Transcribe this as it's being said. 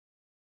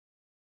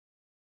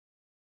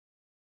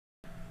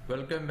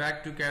Welcome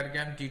back to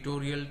CAD/CAM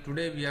tutorial.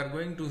 Today we are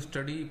going to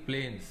study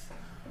planes.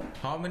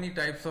 How many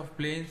types of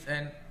planes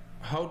and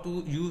how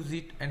to use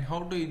it and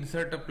how to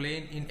insert a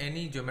plane in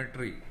any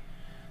geometry.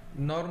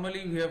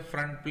 Normally we have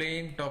front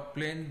plane, top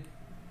plane,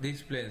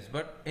 these planes,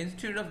 but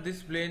instead of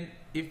this plane,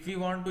 if we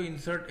want to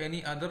insert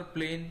any other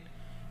plane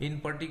in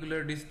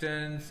particular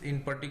distance,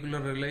 in particular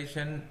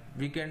relation,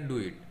 we can do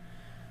it.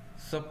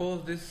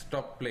 Suppose this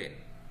top plane,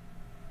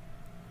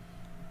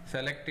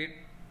 select it,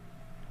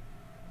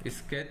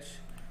 sketch,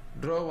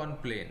 draw one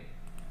plane,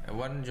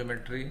 one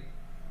geometry,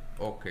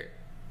 OK,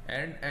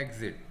 and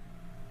exit.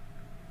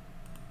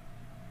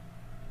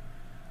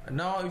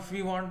 Now if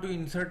we want to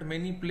insert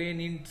many plane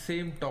in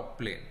same top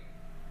plane,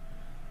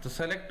 so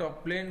select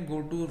top plane,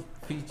 go to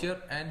feature,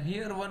 and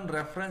here one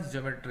reference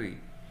geometry,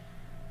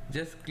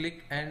 just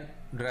click and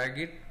drag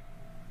it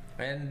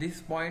and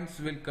these points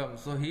will come.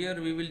 So here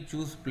we will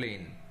choose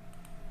plane.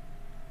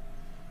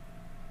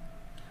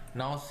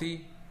 Now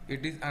see,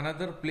 it is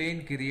another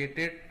plane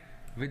created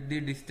with the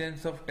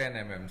distance of 10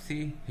 mm.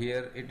 See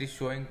here it is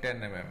showing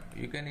 10 mm.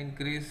 You can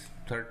increase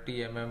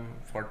 30 mm,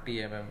 40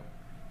 mm,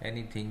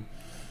 anything.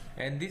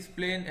 And this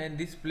plane and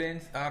these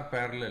planes are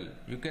parallel.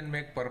 You can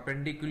make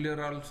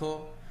perpendicular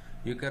also.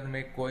 You can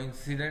make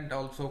coincident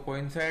also.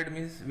 Coincide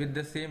means with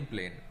the same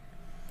plane.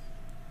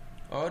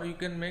 Or you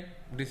can make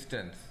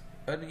distance.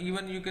 Or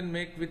even you can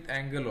make with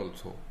angle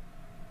also.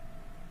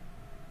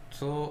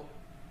 So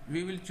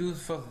we will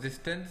choose first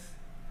distance.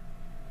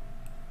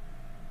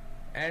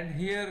 And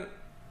here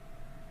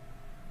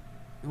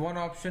one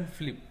option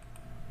flip.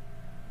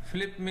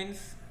 Flip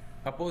means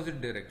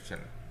opposite direction.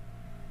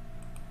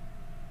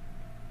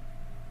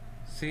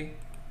 See,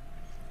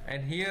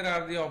 and here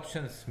are the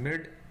options: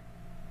 mid,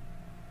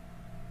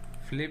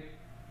 flip.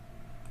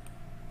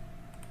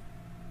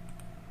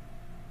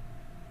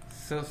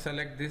 So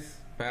select this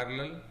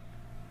parallel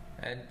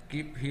and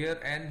keep here,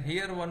 and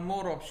here one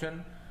more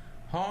option: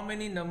 how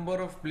many number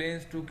of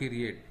planes to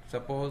create.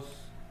 Suppose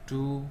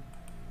 2,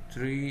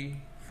 3,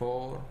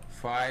 4,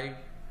 5.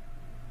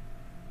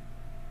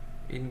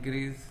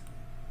 Increase,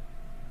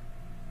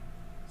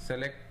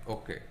 select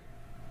OK.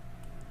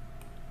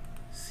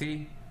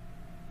 See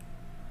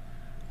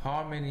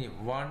how many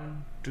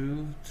 1,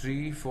 2,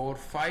 3, 4,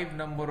 5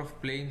 number of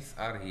planes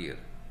are here.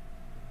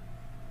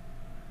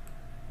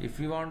 If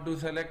you want to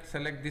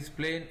select this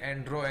plane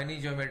and draw any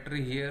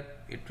geometry here,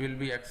 it will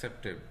be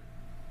accepted.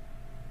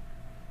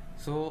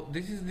 So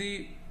this is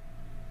the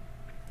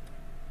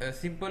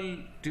simple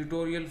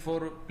tutorial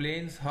for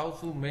planes, how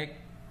to make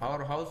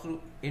or how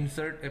to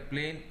insert a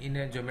plane in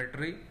a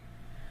geometry.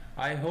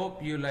 I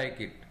hope you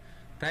like it.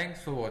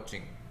 Thanks for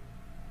watching.